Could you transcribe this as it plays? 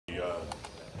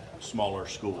smaller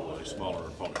school, a smaller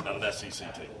opponent, not an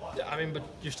SEC team. Yeah, I mean, but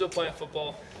you're still playing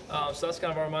football, so that's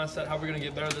kind of our mindset. How we're going to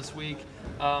get better this week,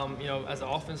 you know, as an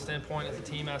offense standpoint, as a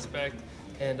team aspect,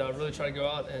 and really try to go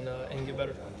out and get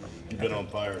better. You've been on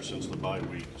fire since the bye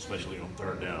week, especially on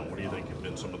third down. What do you think have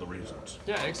been some of the reasons?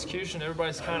 Yeah, execution.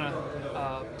 Everybody's kind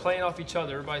of playing off each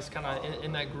other. Everybody's kind of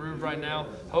in that groove right now.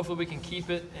 Hopefully we can keep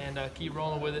it and keep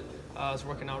rolling with it. It's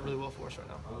working out really well for us right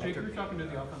now. Jake, you were talking to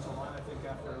the offensive line, I think,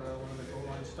 after one of the goal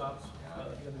line stops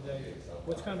the other day.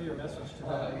 What's kind of your message to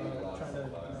them, trying to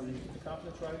keep the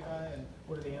confidence right high, and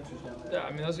what are the answers down there? Yeah,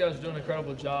 I mean, those guys are doing an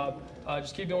incredible job.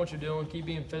 Just keep doing what you're doing. Keep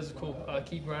being physical.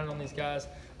 Keep grinding on these guys.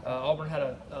 Auburn had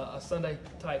a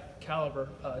Sunday-type caliber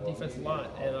defensive line,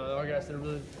 and our guys did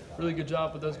a really good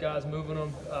job with those guys, moving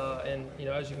them. And you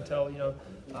know, as you can tell, you know,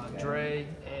 Dre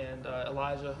and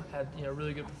Elijah had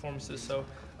really good performances. So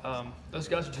those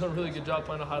guys are doing a really good job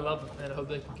playing at a high level, and I hope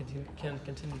they can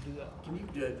continue to do that. Can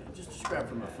you just describe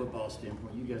from a football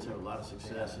standpoint? You guys have a lot of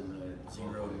success in the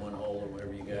 0 and 1 hole or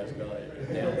whatever you guys call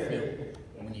it downfield.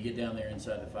 And when you get down there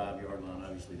inside the 5-yard line,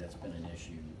 obviously that's been an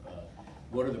issue.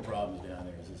 What are the problems down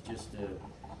there? Is it just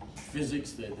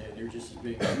physics that they're just as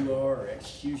big as you are, or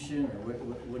execution, or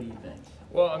what do you think?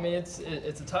 Well, I mean, it's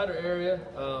a tighter area.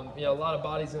 You know, a lot of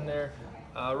bodies in there.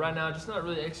 Right now, just not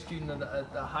really executing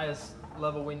at the highest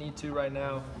level we need to right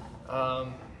now.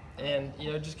 And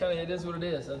you know, just kind of it is what it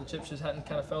is. The chips just hadn't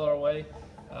kind of fell our way.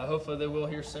 Hopefully they will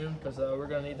here soon, because we're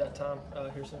going to need that time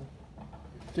here soon.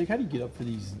 Jake, how do you get up for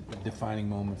these defining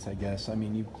moments, I guess? I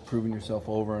mean, you've proven yourself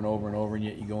over and over and over, and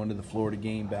yet you go into the Florida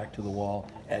game, back to the wall,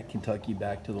 at Kentucky,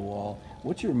 back to the wall.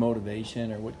 What's your motivation,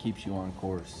 or what keeps you on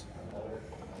course?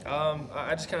 I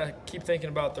just kind of keep thinking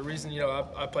about the reason, you know,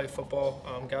 I play football.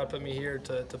 God put me here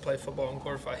to play football and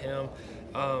glorify Him.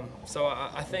 So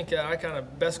I think I kind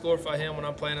of best glorify Him when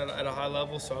I'm playing at a high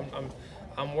level. So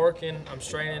I'm working, I'm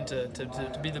straining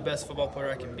to be the best football player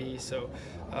I can be. So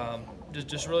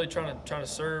just really trying to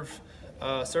serve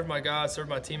my guys, serve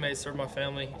my teammates, serve my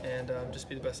family, and just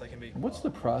be the best I can be. What's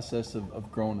the process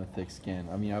of growing a thick skin?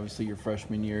 I mean, obviously your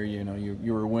freshman year, you know,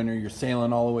 you were a winner, you're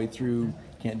sailing all the way through,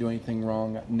 can't do anything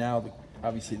wrong. Now,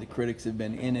 obviously the critics have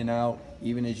been in and out,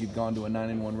 even as you've gone to a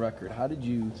 9-1 record. How did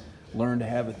you learn to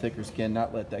have a thicker skin,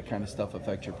 not let that kind of stuff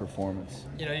affect your performance?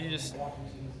 You know, you just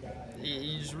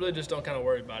really just don't kind of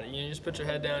worry about it. You just put your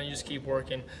head down and you just keep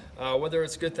working. Whether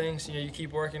it's good things, you know, you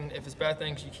keep working. If it's bad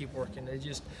things, you keep working.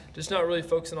 It's just not really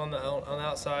focusing on the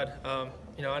outside.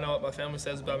 You know, I know what my family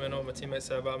says about me. I know what my teammates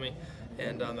say about me,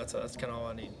 and that's kind of all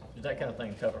I need. Is that kind of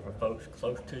thing tougher for folks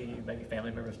close to you, maybe family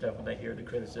members stuff, when they hear the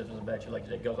criticisms about you, like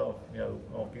it goes off, you know,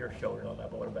 off your shoulder and all that?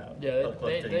 But what about? Yeah,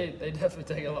 they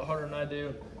definitely take it a lot harder than I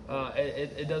do.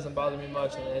 It doesn't bother me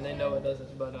much, and they know it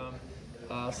doesn't. But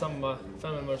some of my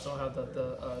family members don't have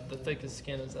the thickest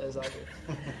skin as I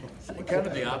do. Kind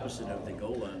of the opposite of the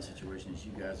goal line situation is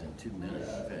you guys in 2 minutes.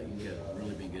 You guys have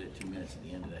really been good at 2 minutes at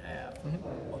the end of the half.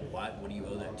 What do you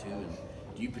owe that to? And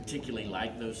do you particularly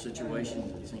like those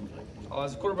situations? It seems like. Oh,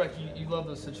 as a quarterback, you love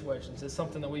those situations. It's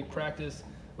something that we practice.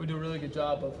 We do a really good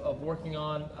job of working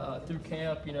on through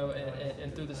camp, you know,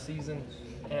 and through the season.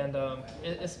 And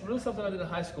it's really something I did in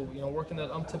high school, you know, working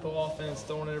that tempo offense,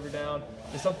 throwing it every down.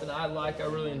 It's something I like, I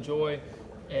really enjoy,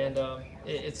 and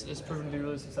it's proven to be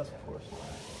really successful for us.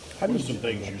 What are some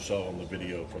things you saw on the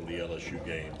video from the LSU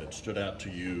game that stood out to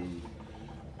you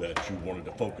that you wanted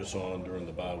to focus on during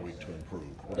the bye week to improve?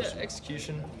 Yeah,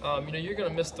 execution. You know, you're going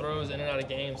to miss throws in and out of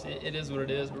games. It is what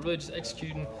it is, but really just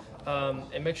executing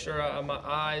and make sure my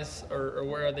eyes are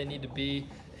where they need to be,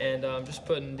 and just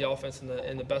putting the offense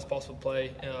in the best possible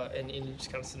play in each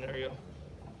kind of scenario.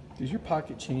 Does your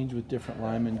pocket change with different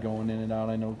linemen going in and out?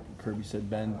 I know Kirby said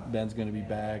Ben's going to be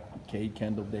back, Cade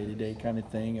Kendall day-to-day kind of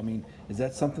thing. I mean, is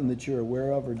that something that you're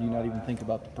aware of, or do you not even think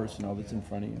about the personnel that's in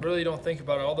front of you? Really don't think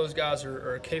about it. All those guys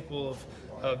are capable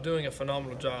of doing a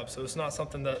phenomenal job. So it's not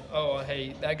something that, oh,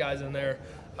 hey, that guy's in there.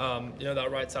 You know, that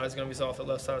right side is going to be soft, that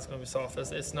left side is going to be soft.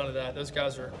 It's none of that. Those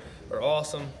guys are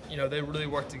awesome. You know, they really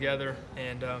work together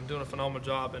and doing a phenomenal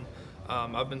job. And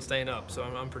I've been staying up, so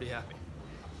I'm pretty happy.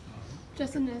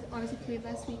 Justin has obviously played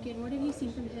last weekend. What have you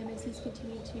seen from him as he's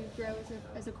continued to grow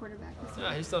as a quarterback this year?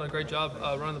 Yeah, he's done a great job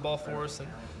running the ball for us,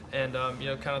 and you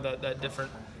know, kind of that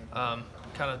different kind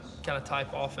of type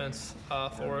offense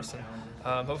for us, and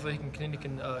hopefully he can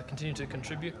continue to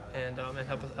contribute and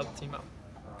help the team out.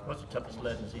 What's the toughest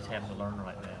lessons he's having to learn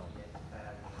right now,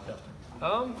 Justin?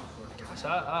 Gosh,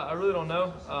 I really don't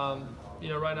know. You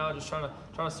know, right now just trying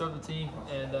to serve the team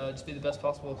and just be the best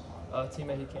possible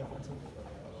teammate he can for the team.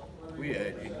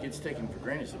 It gets taken for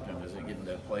granted sometimes, isn't it? Getting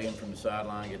the play in from the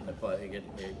sideline, getting the play,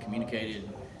 getting communicated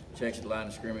checks at the line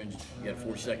of scrimmage. You got a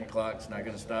 40-second clock. It's not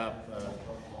going to stop.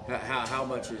 How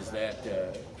much is that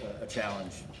a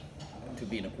challenge to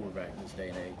being a quarterback in this day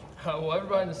and age? Well,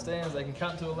 everybody in the stands, they can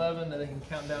count to 11 and they can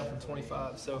count down from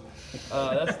 25. So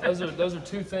those are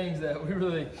two things that we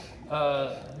really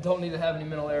don't need to have any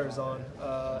mental errors on.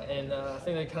 And I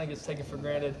think that kind of gets taken for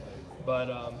granted.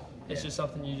 But it's just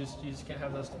something you just can't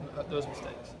have those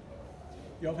mistakes.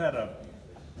 Y'all had a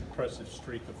impressive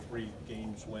streak of 3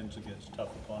 games wins against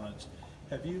tough opponents.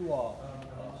 Have you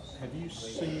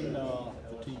seen the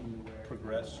team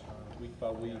progress week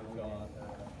by week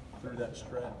through that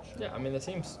stretch? Yeah, I mean, the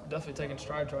team's definitely taking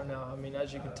strides right now. I mean,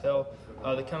 as you can tell,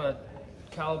 the kind of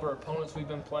caliber opponents we've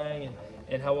been playing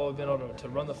and how well we've been able to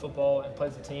run the football and play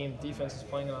as a team. Defense is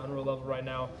playing at an unreal level right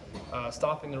now,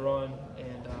 stopping the run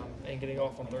and getting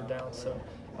off on third down. So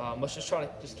let's just try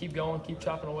to just keep going, keep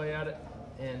chopping away at it,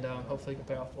 and hopefully it can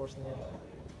pay off for us in the end.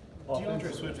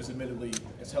 DeAndre Swift is admittedly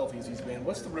as healthy as he's been.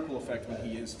 What's the ripple effect when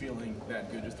he is feeling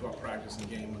that good just throughout practice and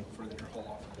game and for your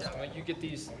whole offense? Yeah, I mean, you get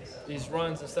these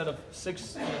runs instead of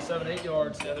 6, 7, 8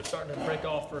 yards. They're starting to break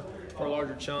off for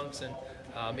larger chunks, and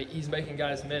he's making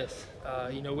guys miss.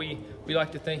 We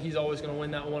like to think he's always going to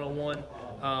win that one-on-one,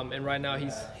 and right now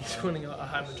he's winning a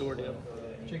high majority of them.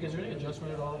 Jake, is there any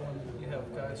adjustment at all when you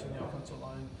have guys from the offensive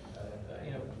line,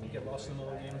 you get lost in the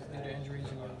middle of the game due to injuries,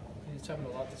 and it's happened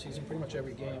a lot this season, pretty much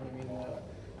every game. I mean,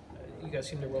 you guys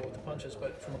seem to roll with the punches,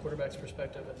 but from a quarterback's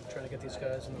perspective and trying to get these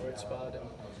guys in the right spot and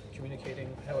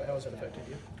communicating, how has that affected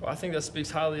you? Well, I think that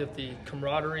speaks highly of the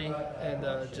camaraderie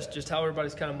and just how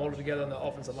everybody's kind of molded together in the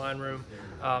offensive line room.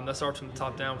 That starts from the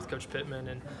top down with Coach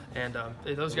Pittman, and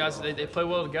those guys, they play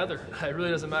well together. It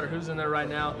really doesn't matter who's in there right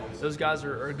now. Those guys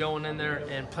are going in there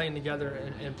and playing together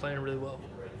and playing really well.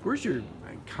 Where's your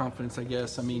confidence, I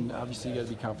guess? I mean, obviously you got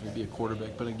to be confident to be a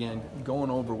quarterback, but again,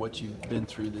 going over what you've been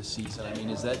through this season, I mean,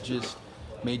 has that just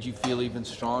made you feel even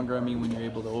stronger? I mean, when you're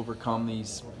able to overcome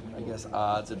these, I guess,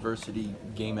 odds, adversity,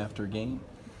 game after game?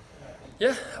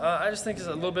 Yeah, I just think it's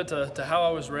a little bit to how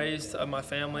I was raised, my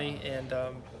family, and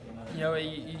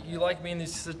you like being in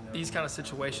these kind of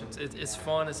situations. It's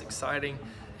fun, it's exciting,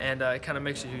 and it kind of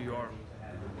makes you who you are.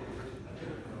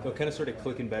 So it kind of started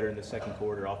clicking better in the second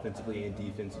quarter, offensively and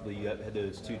defensively. You had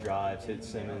those 2 drives, hit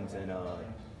Simmons and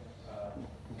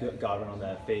Godwin on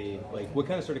that fade. Like, what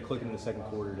kind of started clicking in the second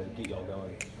quarter to get y'all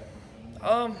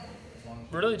going?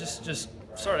 Really just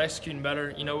started executing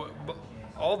better.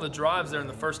 All the drives there in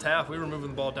the first half, we were moving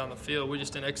the ball down the field. We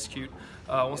just didn't execute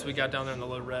once we got down there in the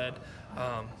low red.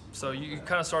 So you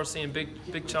kind of start seeing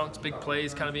big chunks, big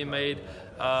plays kind of being made,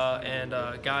 and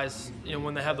guys,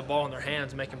 when they have the ball in their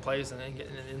hands, making plays and then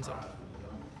getting in the end zone.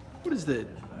 What is the,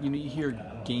 you hear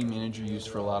game manager used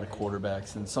for a lot of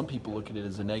quarterbacks, and some people look at it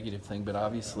as a negative thing, but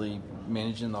obviously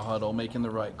managing the huddle, making the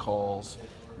right calls.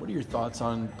 What are your thoughts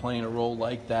on playing a role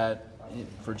like that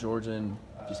for Georgia and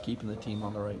just keeping the team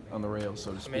on the rails,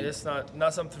 so to speak? I mean, it's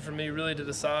not something for me really to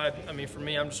decide. I mean, for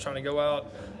me, I'm just trying to go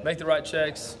out, make the right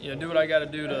checks, do what I got to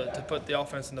do to put the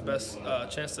offense in the best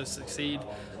chance to succeed.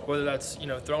 Whether that's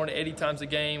throwing it 80 times a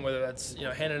game, whether that's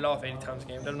handing it off 80 times a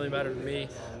game, doesn't really matter to me.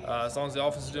 As long as the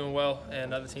offense is doing well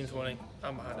and the other team's winning,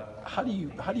 I'm behind it. How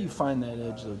do you find that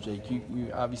edge though, Jake?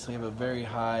 You obviously have a very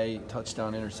high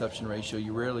touchdown interception ratio.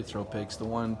 You rarely throw picks. The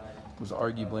one was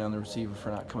arguably on the receiver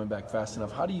for not coming back fast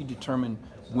enough. How do you determine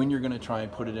when you're going to try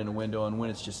and put it in a window and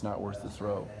when it's just not worth the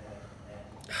throw?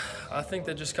 I think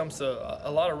that just comes to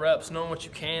a lot of reps, knowing what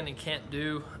you can and can't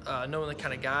do, knowing the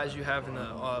kind of guys you have in the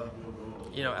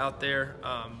out there.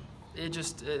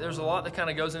 There's a lot that kind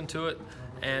of goes into it,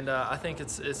 and I think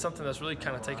it's something that's really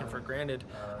kind of taken for granted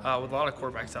with a lot of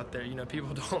quarterbacks out there.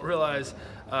 People don't realize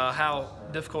how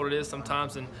difficult it is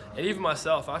sometimes, and even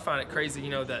myself, I find it crazy,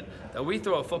 that we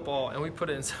throw a football and we put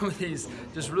it in some of these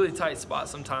just really tight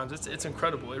spots sometimes. It's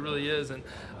incredible, it really is, and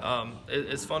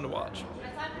it's fun to watch.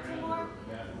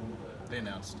 They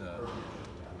announced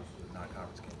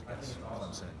non-conference games against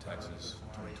Clemson and Texas,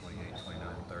 2028, 29,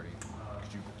 30.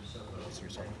 Could you see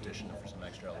yourself petitioning for some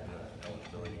extra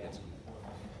eligibility to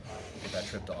get that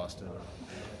trip to Austin?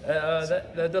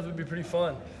 That'd definitely be pretty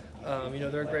fun.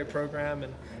 They're a great program,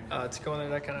 and to go in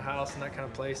that kind of house and that kind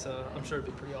of place, I'm sure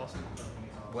it'd be pretty awesome.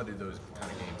 What did those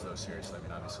kind of games, though, seriously? I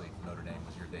mean, obviously Notre Dame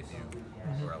was your debut,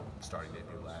 or starting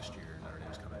debut last year. Notre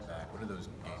Dame's coming back. What do those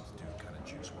games do, kind of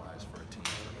juice-wise, for a team,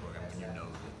 for a program, when you know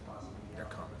that they're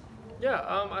coming?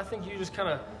 Yeah, I think you just kind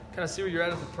of see where you're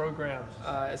at the program.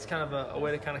 It's kind of a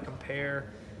way to kind of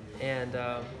compare and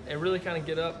really kind of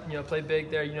get up, play big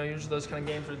there. Usually those kind of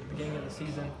games are at the beginning of the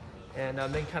season, and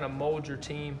then kind of mold your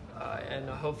team and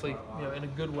hopefully, in a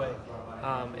good way,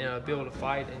 be able to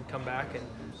fight and come back and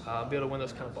be able to win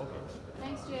those kind of ball games.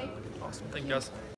 Thanks, Jake. Awesome. Thank you, guys.